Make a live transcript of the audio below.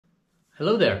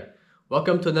Hello there!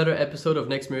 Welcome to another episode of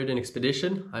Next Meridian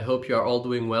Expedition. I hope you are all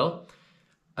doing well.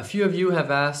 A few of you have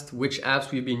asked which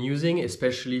apps we've been using,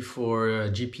 especially for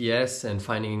GPS and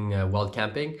finding wild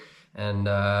camping. And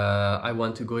I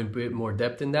want to go in a bit more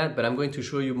depth in that, but I'm going to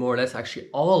show you more or less actually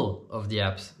all of the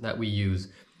apps that we use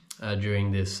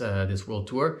during this world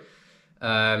tour.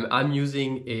 I'm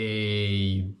using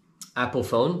a Apple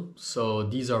phone, so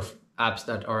these are apps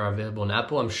that are available on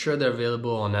Apple. I'm sure they're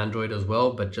available on Android as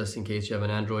well, but just in case you have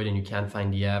an Android and you can't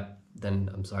find the app, then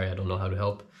I'm sorry, I don't know how to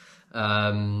help.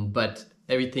 But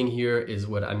everything here is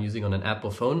what I'm using on an Apple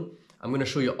phone. I'm going to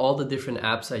show you all the different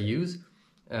apps I use.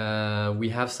 We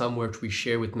have some which we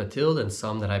share with Mathilde and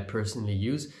some that I personally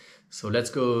use. So let's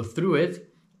go through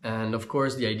it. And of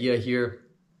course, the idea here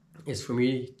is for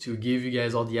me to give you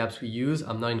guys all the apps we use.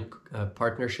 I'm not in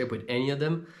partnership with any of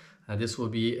them. This will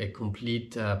be a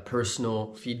complete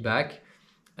personal feedback.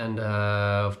 And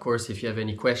of course, if you have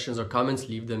any questions or comments,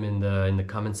 leave them in the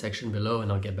comment section below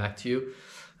and I'll get back to you.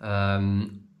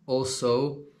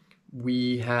 Also,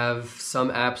 we have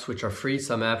some apps which are free,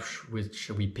 some apps which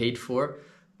we paid for,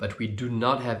 but we do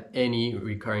not have any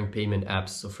recurring payment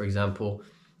apps. So for example,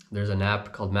 there's an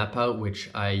app called MapOut, which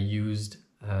I used,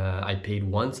 I paid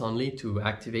once only to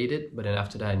activate it, but then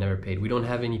after that I never paid. We don't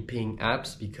have any paying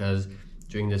apps because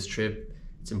during this trip,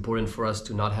 it's important for us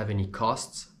to not have any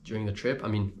costs during the trip. I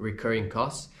mean, recurring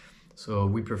costs. So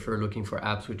we prefer looking for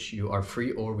apps which you are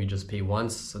free or we just pay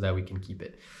once so that we can keep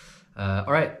it.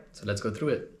 All right, so let's go through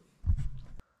it.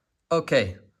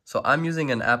 Okay, so I'm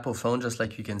using an Apple phone, just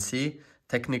like you can see.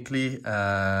 Technically,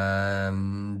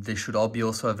 they should all be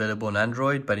also available on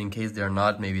Android, but in case they're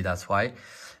not, maybe that's why.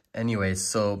 Anyway,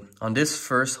 so on this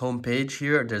first homepage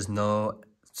here, there's no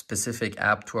specific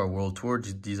app to our world tour.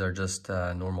 These are just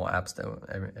normal apps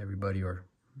that everybody or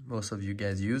most of you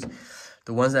guys use.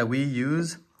 The ones that we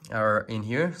use are in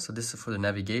here. So this is for the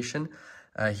navigation.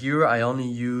 Here I only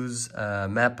use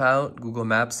MapOut, Google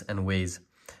Maps, and Waze.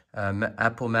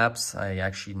 Apple Maps I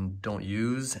actually don't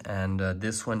use, and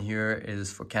this one here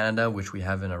is for Canada, which we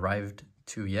haven't arrived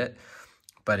to yet.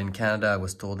 But in Canada, I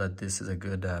was told that this is a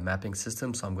good mapping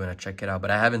system, so I'm going to check it out.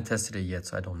 But I haven't tested it yet,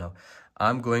 so I don't know.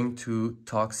 I'm going to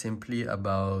talk simply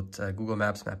about Google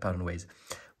Maps, MapOut, and Waze.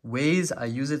 Waze, I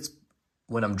use it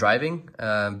when I'm driving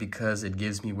because it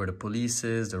gives me where the police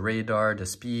is, the radar, the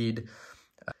speed.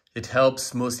 It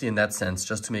helps mostly in that sense,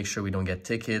 just to make sure we don't get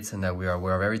tickets and that we are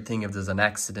aware of everything. If there's an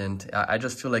accident, I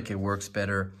just feel like it works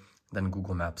better than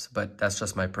Google Maps, but that's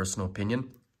just my personal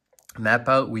opinion.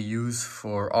 MapOut we use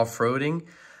for off-roading,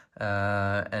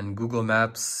 and Google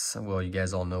Maps, well, you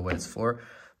guys all know what it's for.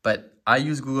 But I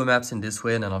use Google Maps in this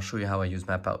way, and then I'll show you how I use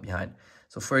MapOut behind.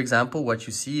 So for example, what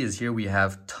you see is here we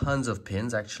have tons of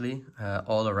pins actually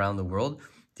all around the world.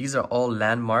 These are all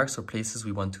landmarks or places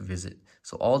we want to visit.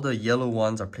 So all the yellow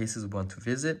ones are places we want to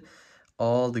visit.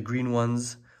 All the green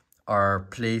ones are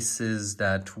places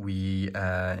that we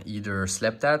either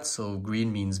slept at. So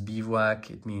green means bivouac,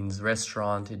 it means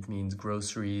restaurant, it means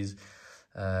groceries,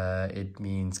 it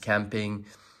means camping.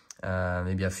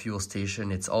 Maybe a fuel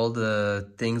station. It's all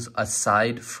the things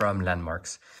aside from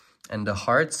landmarks. And the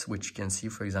hearts, which you can see,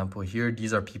 for example, here,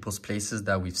 these are people's places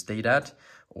that we've stayed at,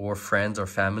 or friends or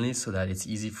family, so that it's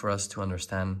easy for us to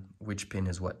understand which pin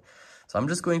is what. So I'm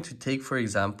just going to take, for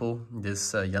example,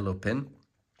 this yellow pin.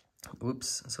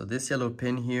 Oops. So this yellow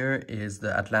pin here is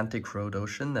the Atlantic Road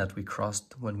Ocean that we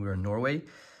crossed when we were in Norway.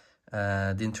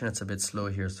 The internet's a bit slow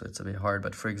here, so it's a bit hard.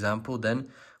 But for example, then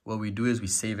what we do is we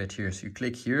save it here. So you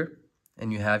click here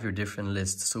and you have your different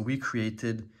lists. So we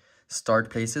created start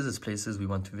places. It's places we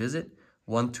want to visit.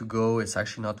 Want to go, it's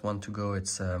actually not want to go.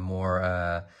 It's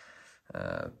more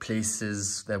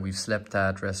places that we've slept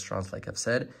at, restaurants, like I've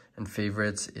said. And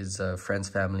favorites is friends,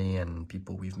 family, and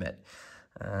people we've met.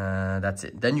 That's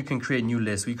it. Then you can create new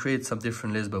lists. We create some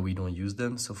different lists, but we don't use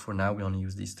them. So for now, we only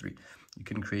use these three. You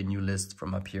can create new lists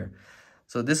from up here.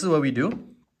 So this is what we do.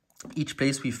 Each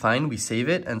place we find, we save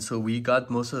it. And so we got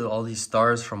most of all these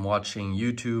stars from watching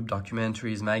YouTube,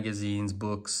 documentaries, magazines,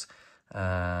 books.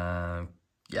 Yeah,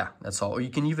 that's all. Or you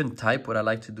can even type. What I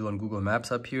like to do on Google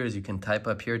Maps up here is you can type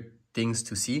up here things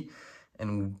to see.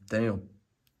 And then it'll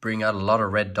bring out a lot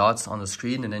of red dots on the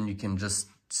screen. And then you can just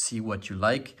see what you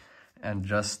like and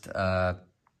just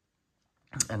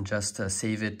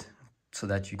save it so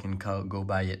that you can go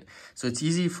by it. So it's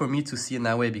easy for me to see in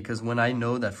that way because when I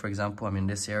know that, for example, I'm in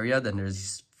this area, then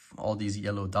there's all these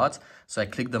yellow dots. So I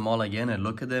click them all again and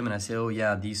look at them and I say, oh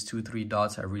yeah, these 2-3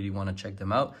 dots, I really want to check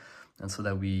them out. And so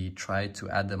that we try to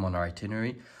add them on our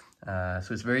itinerary. So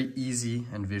it's very easy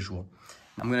and visual.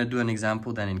 I'm going to do an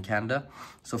example then in Canada.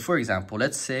 So for example,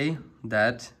 let's say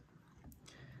that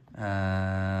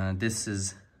This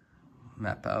is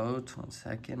MapOut, 1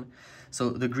 second. So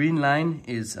the green line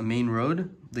is a main road.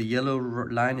 The yellow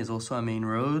line is also a main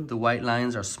road. The white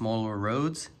lines are smaller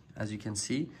roads, as you can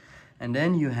see. And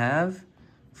then you have,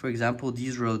 for example,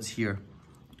 these roads here,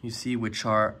 you see, which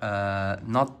are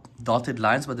not dotted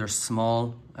lines, but they're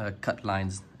small cut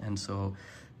lines. And so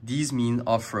these mean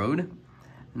off-road,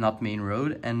 not main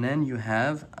road. And then you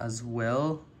have as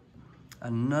well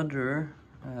another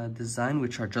design,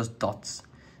 which are just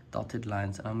dotted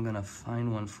lines. And I'm gonna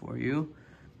find one for you.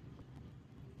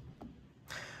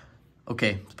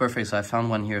 Okay, perfect. So I found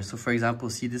one here. So for example,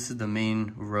 see, this is the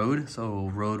main road. So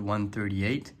road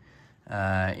 138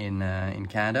 in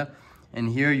Canada. And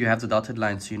here you have the dotted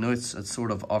line. So you know it's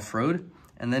sort of off-road.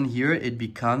 And then here it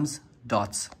becomes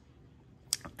dots.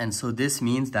 And so this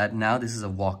means that now this is a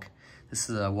walk. This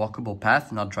is a walkable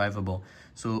path, not drivable.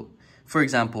 So for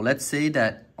example, let's say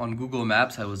that on Google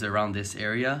Maps, I was around this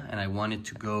area and I wanted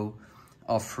to go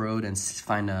off-road and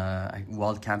find a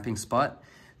wild camping spot.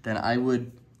 Then I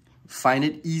would find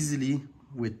it easily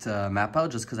with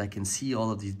MapOut, just because I can see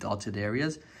all of these dotted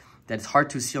areas. That's hard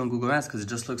to see on Google Maps because it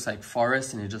just looks like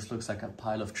forest and it just looks like a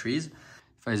pile of trees.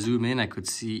 If I zoom in, I could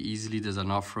see easily there's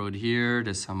an off-road here,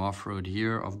 there's some off-road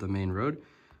here of the main road.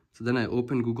 So then I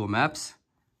open Google Maps,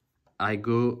 I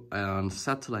go on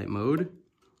satellite mode,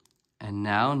 and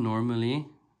now normally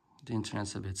the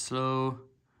internet's a bit slow,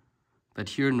 but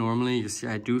here normally you see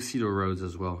I do see the roads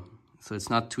as well. So it's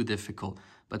not too difficult.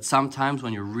 But sometimes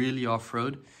when you're really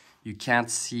off-road, you can't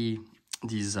see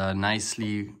these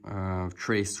nicely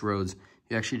traced roads.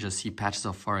 You actually just see patches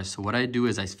of forest. So what I do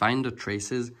is I find the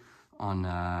traces on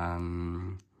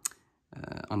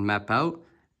MapOut,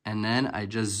 and then I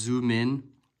just zoom in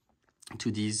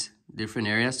to these different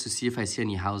areas to see if I see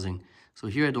any housing. So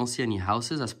here I don't see any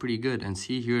houses. That's pretty good. And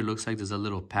see, here it looks like there's a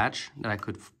little patch that I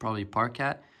could probably park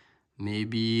at.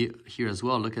 Maybe here as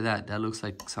well. Look at that. That looks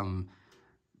like some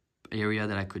area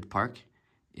that I could park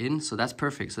in. So that's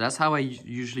perfect. So that's how I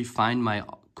usually find my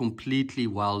completely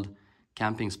wild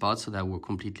camping spots, so that we're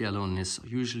completely alone. It's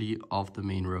usually off the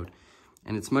main road.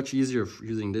 And it's much easier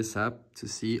using this app to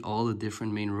see all the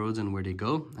different main roads and where they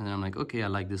go. And then I'm like, okay, I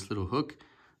like this little hook.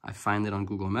 I find it on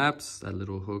Google Maps. That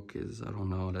little hook is, I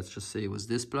don't know, let's just say it was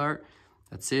this part.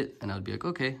 That's it. And I'd be like,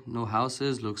 okay, no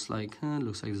houses. Looks like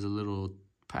there's a little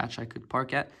patch I could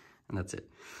park at. And that's it.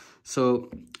 So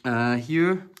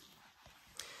here,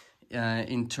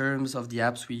 in terms of the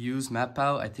apps we use,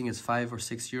 MapOut, I think it's 5 or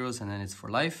 6 euros, and then it's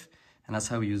for life. And that's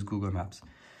how we use Google Maps.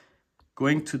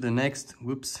 Going to the next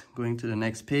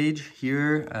page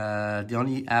here, the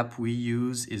only app we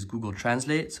use is Google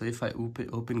Translate. So if I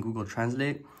open Google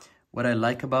Translate, what I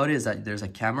like about it is that there's a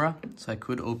camera. So I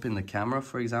could open the camera,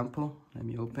 for example. Let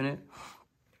me open it.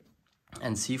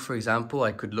 And see, for example,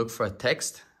 I could look for a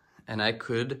text, and I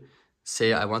could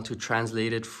say I want to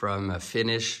translate it from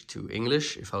Finnish to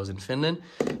English if I was in Finland.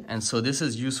 And so this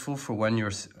is useful for when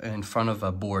you're in front of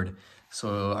a board.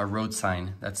 So a road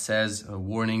sign that says a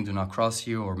warning, do not cross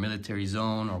here, or military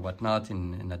zone or whatnot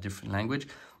in a different language,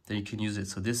 then you can use it.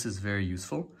 So this is very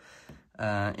useful.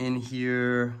 In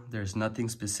here, there's nothing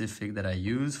specific that I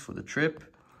use for the trip.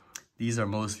 These are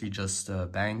mostly just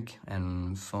bank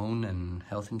and phone and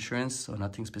health insurance, so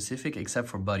nothing specific except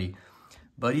for Buddy.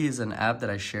 Buddy is an app that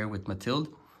I share with Mathilde.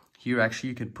 Here, actually,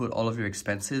 you can put all of your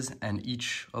expenses, and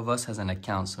each of us has an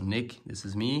account. So Nick, this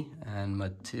is me, and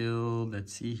Mathilde,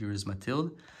 let's see, here is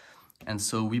Mathilde. And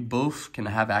so we both can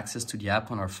have access to the app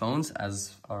on our phones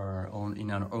as in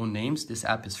our own names. This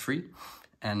app is free,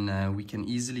 and we can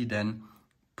easily then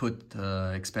put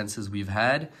the expenses we've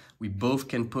had. We both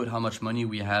can put how much money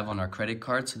we have on our credit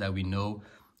card, so that we know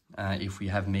if we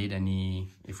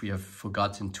have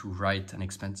forgotten to write an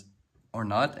expense or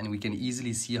not, and we can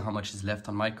easily see how much is left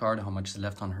on my card, how much is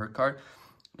left on her card.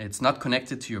 It's not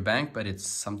connected to your bank, but it's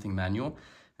something manual,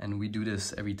 and we do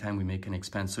this every time we make an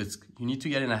expense. So you need to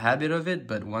get in a habit of it,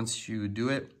 but once you do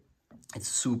it, it's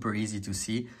super easy to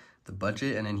see the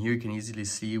budget. And then here you can easily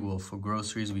see, well, for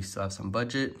groceries, we still have some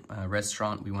budget.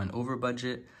 Restaurant, we went over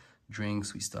budget.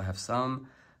 Drinks, we still have some.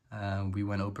 We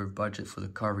went over budget for the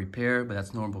car repair, but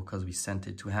that's normal because we sent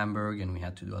it to Hamburg and we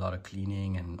had to do a lot of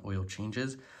cleaning and oil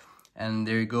changes. And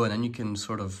there you go. And then you can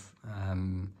sort of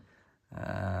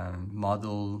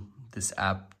model this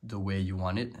app the way you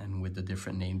want it and with the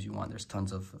different names you want. There's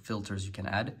tons of filters you can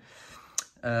add.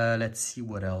 Let's see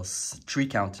what else. Tree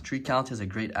Count. Tree Count is a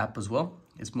great app as well.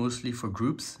 It's mostly for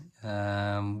groups.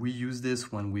 We use this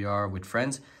when we are with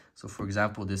friends. So for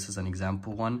example, this is an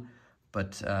example one.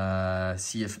 But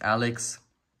see if Alex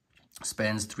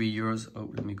spends €3. Oh,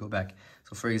 let me go back.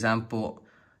 So for example,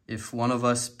 if one of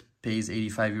us pays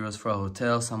 85 euros for a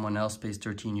hotel, someone else pays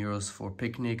 13 euros for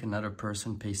picnic, another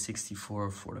person pays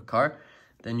 64 for the car.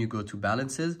 Then you go to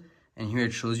balances, and here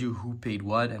it shows you who paid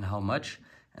what and how much.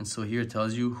 And so here it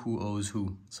tells you who owes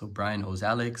who. So Brian owes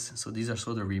Alex. So these are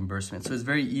sort of reimbursements. So it's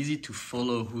very easy to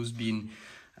follow who's been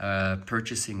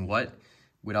purchasing what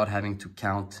without having to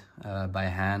count by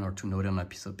hand or to note it on a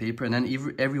piece of paper. And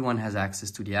then everyone has access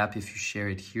to the app. If you share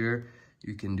it here,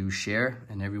 you can do share,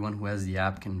 and everyone who has the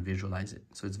app can visualize it.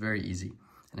 So it's very easy.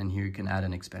 And then here you can add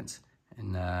an expense,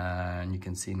 and you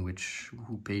can see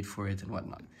who paid for it and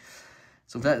whatnot.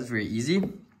 So that is very easy.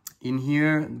 In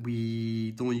here,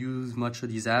 we don't use much of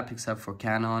these apps except for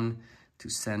Canon to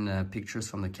send pictures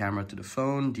from the camera to the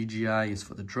phone. DJI is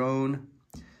for the drone.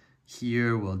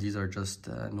 Here, well, these are just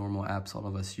normal apps all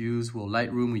of us use. Well,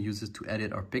 Lightroom, we use it to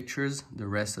edit our pictures. The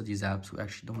rest of these apps we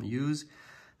actually don't use.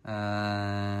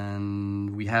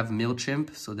 And we have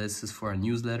MailChimp, so this is for a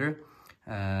newsletter.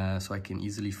 So I can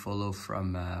easily follow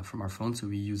from our phone. So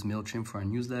we use MailChimp for our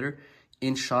newsletter.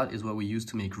 InShot is what we use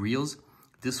to make reels.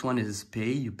 This one is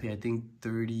pay. You pay, I think,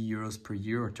 30 euros per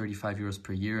year or 35 euros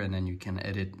per year, and then you can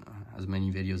edit as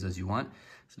many videos as you want.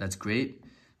 So that's great.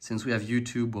 Since we have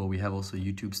YouTube, well, we have also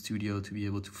YouTube Studio to be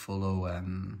able to follow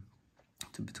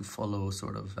to follow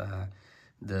sort of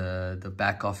the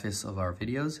back office of our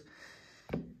videos.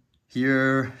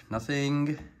 Here,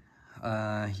 nothing.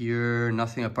 Here,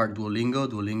 nothing apart Duolingo.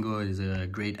 Duolingo is a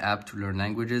great app to learn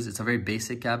languages. It's a very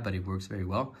basic app, but it works very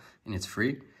well, and it's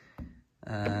free.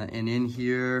 And in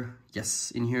here,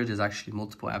 yes, in here there's actually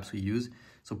multiple apps we use.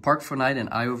 So Park4Night and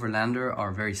iOverlander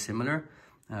are very similar.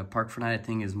 Park4Night, I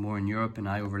think, is more in Europe, and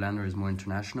iOverlander is more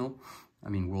international, I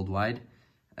mean worldwide.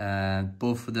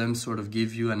 Both of them sort of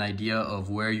give you an idea of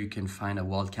where you can find a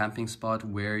wild camping spot,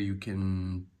 where you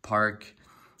can park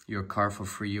your car for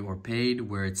free or paid,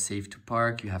 where it's safe to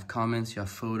park. You have comments, you have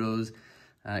photos.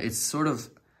 It's sort of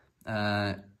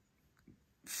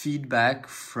feedback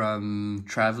from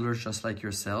travelers just like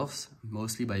yourselves,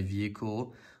 mostly by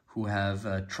vehicle, who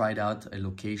have tried out a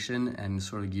location and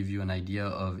sort of give you an idea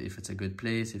of if it's a good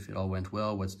place, if it all went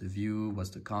well, what's the view,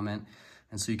 what's the comment.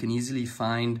 And so you can easily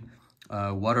find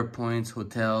water points,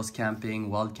 hotels, camping,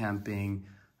 wild camping,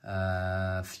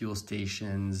 fuel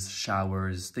stations,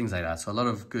 showers, things like that. So a lot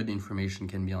of good information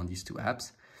can be on these two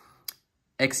apps.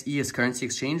 XE is currency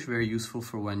exchange, very useful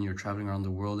for when you're traveling around the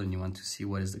world and you want to see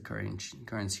what is the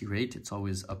currency rate. It's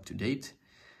always up to date.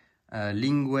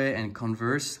 Lingue and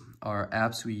Converse are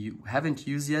apps we haven't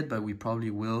used yet, but we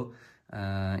probably will.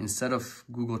 Instead of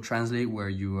Google Translate, where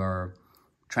you are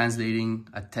translating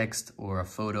a text or a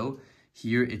photo,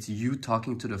 here it's you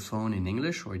talking to the phone in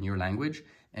English or in your language,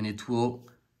 and it will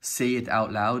say it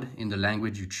out loud in the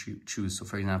language you choose. So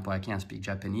for example, I can't speak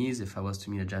Japanese. If I was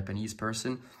to meet a Japanese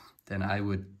person, then I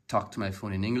would talk to my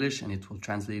phone in English, and it will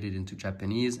translate it into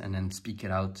Japanese and then speak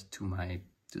it out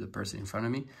to the person in front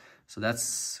of me. So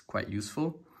that's quite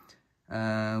useful.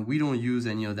 We don't use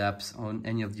any of the apps on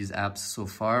any of these apps so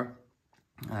far.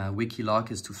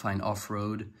 Wikiloc is to find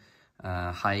off-road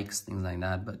hikes, things like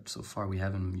that, but so far we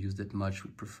haven't used it much.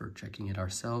 We prefer checking it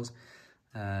ourselves.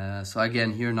 So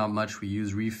again, here not much. We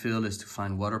use Refill is to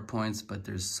find water points, but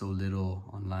there's so little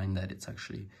online that it's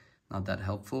actually not that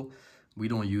helpful. We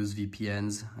don't use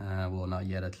VPNs, well, not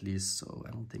yet at least, so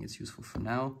I don't think it's useful for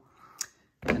now.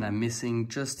 And I'm missing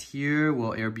just here,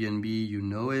 well, Airbnb, you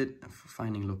know it, for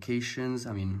finding locations,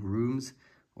 I mean rooms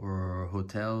or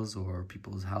hotels or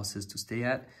people's houses to stay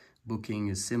at. Booking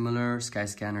is similar,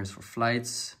 Skyscanner is for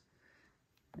flights,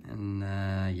 and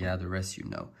yeah, the rest you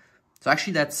know. So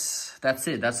actually that's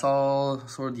it. That's all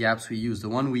sort of the apps we use. The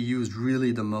one we used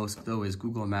really the most though is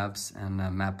Google Maps and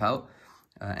MapOut.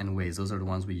 And Waze. Those are the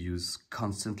ones we use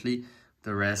constantly.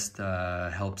 The rest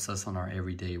helps us on our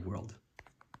everyday world.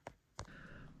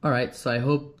 All right, so I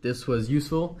hope this was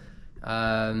useful.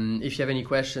 If you have any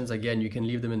questions, again, you can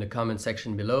leave them in the comment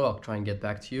section below. I'll try and get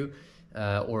back to you,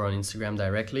 or on Instagram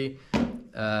directly.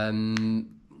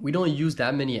 We don't use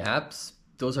that many apps.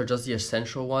 Those are just the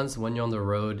essential ones. When you're on the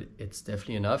road, it's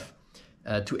definitely enough.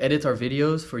 To edit our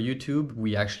videos for YouTube,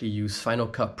 we actually use Final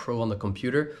Cut Pro on the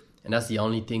computer. And that's the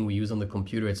only thing we use on the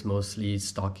computer. It's mostly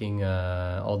stocking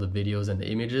all the videos and the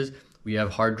images. We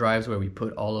have hard drives where we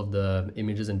put all of the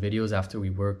images and videos after we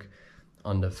work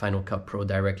on the Final Cut Pro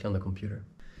directly on the computer.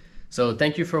 So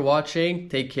thank you for watching.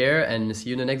 Take care and see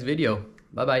you in the next video.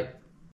 Bye-bye.